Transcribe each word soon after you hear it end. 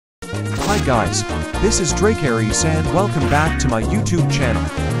Hi guys, this is DracaryS and welcome back to my YouTube channel.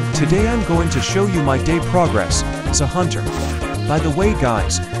 Today I'm going to show you my day progress as a hunter. By the way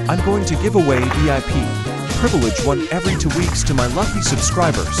guys, I'm going to give away VIP privilege 1 every 2 weeks to my lucky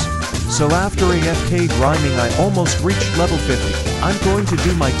subscribers. So after AFK grinding I almost reached level 50. I'm going to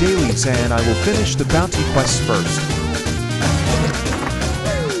do my dailies and I will finish the bounty quests first.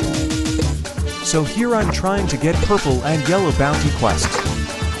 So here I'm trying to get purple and yellow bounty quests.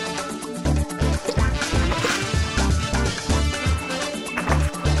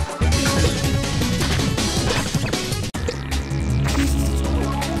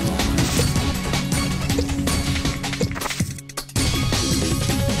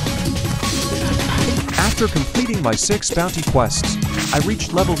 After completing my 6 bounty quests, I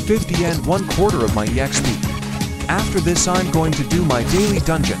reached level 50 and 1/4 of my EXP. After this I'm going to do my daily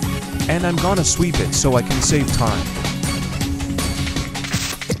dungeon, and I'm gonna sweep it so I can save time.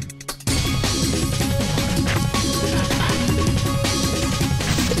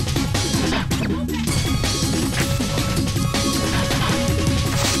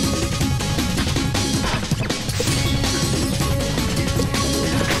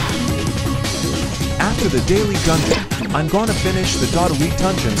 After the daily dungeon, I'm gonna finish the .elite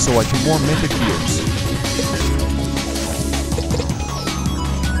dungeon so I can warm mythic gears.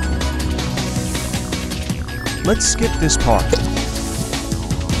 Let's skip this part.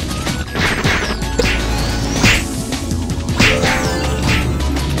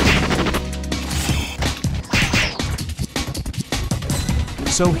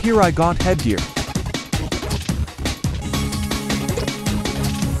 So here I got headgear.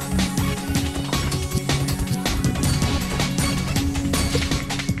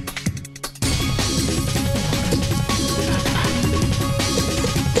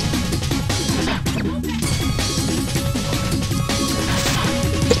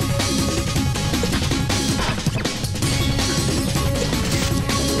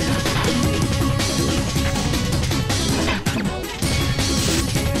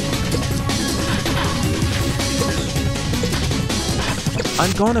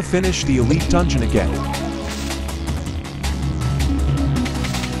 I'm gonna finish the elite dungeon again.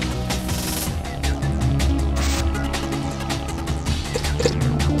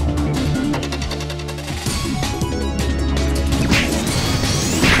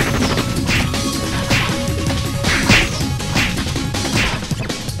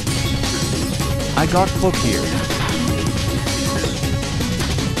 I got Luk here.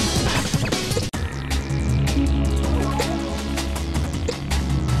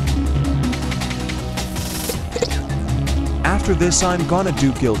 After this I'm gonna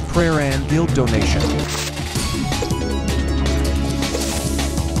do guild prayer and guild donation.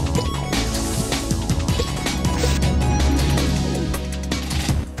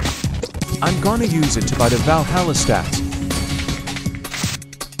 I'm gonna use it to buy the Valhalla stats.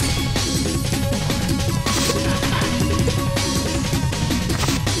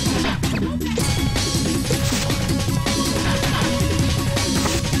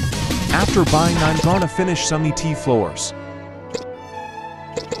 After buying I'm gonna finish some ET floors.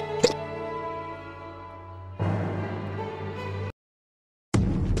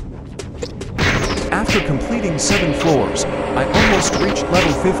 After completing 7 floors, I almost reached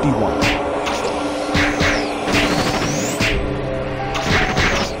level 51.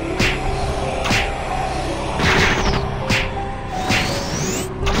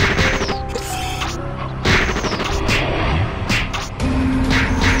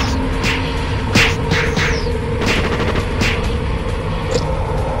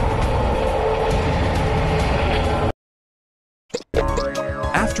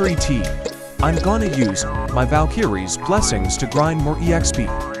 After ET, I'm gonna use my Valkyrie's blessings to grind more EXP.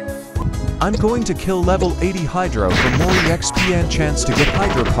 I'm going to kill level 80 Hydra for more EXP and chance to get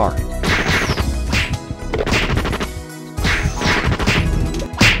Hydra Card.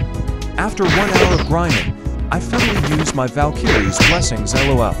 After 1 hour of grinding, I finally used my Valkyrie's blessings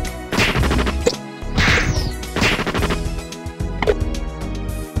LOL.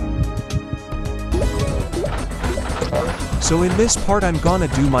 So in this part I'm gonna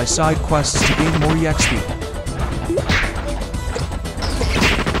do my side quests to gain more EXP.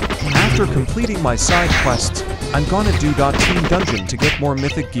 After completing my side quests, I'm gonna do Team Dungeon to get more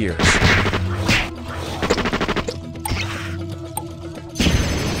mythic gears.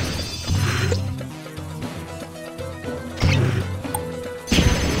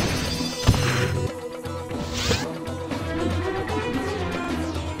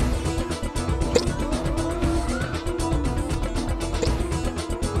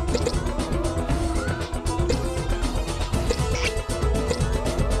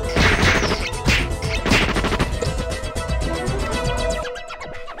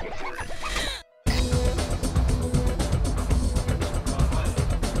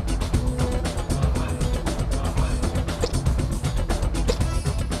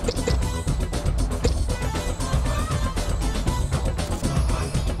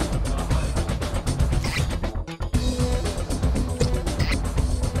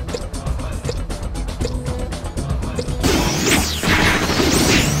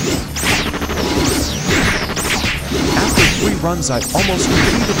 runs I almost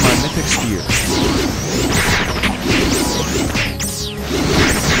completed my mythic sphere.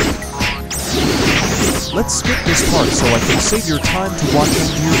 Let's skip this part so I can save your time to watch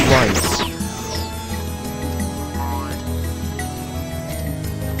Endear grinding.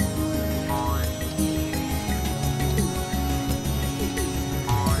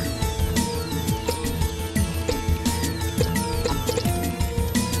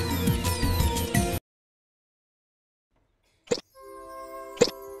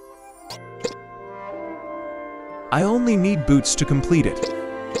 I only need boots to complete it.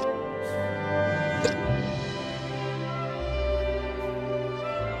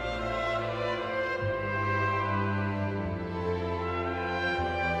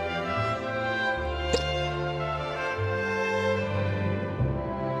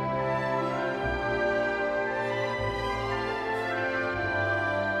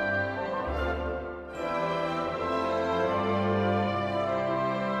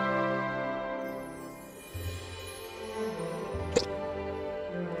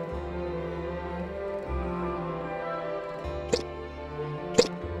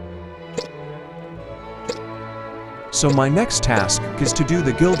 So my next task is to do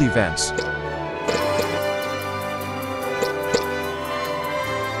the guild events.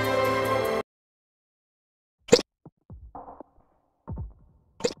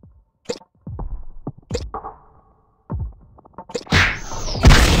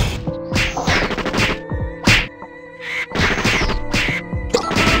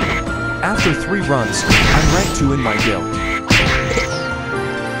 After 3 runs, I'm rank 2 in my guild.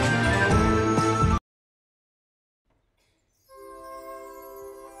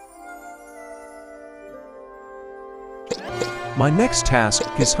 My next task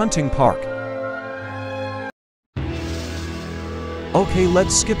is hunting park. Okay,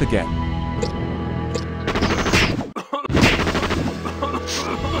 let's skip again.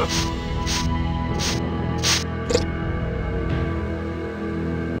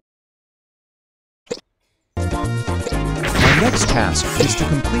 My next task is to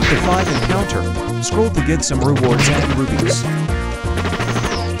complete the 5 encounter, scroll to get some rewards and rubies.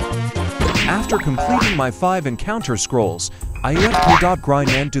 After completing my 5 encounter scrolls, I AFK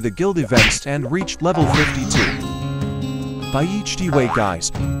grind and do the guild events and reached level 52. By each way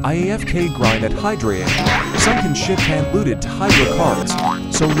guys, I AFK grind at Hydra, sunken ship and looted to Hydra Cards,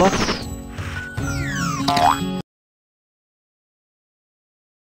 so lucky.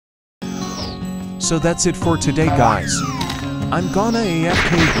 So that's it for today guys. I'm gonna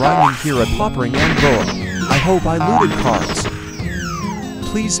AFK grinding here at Poppering and Boa. I hope I looted cards.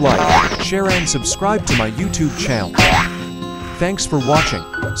 Please like, share and subscribe to my YouTube channel. Thanks for watching.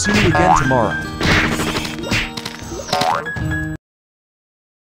 See you again tomorrow.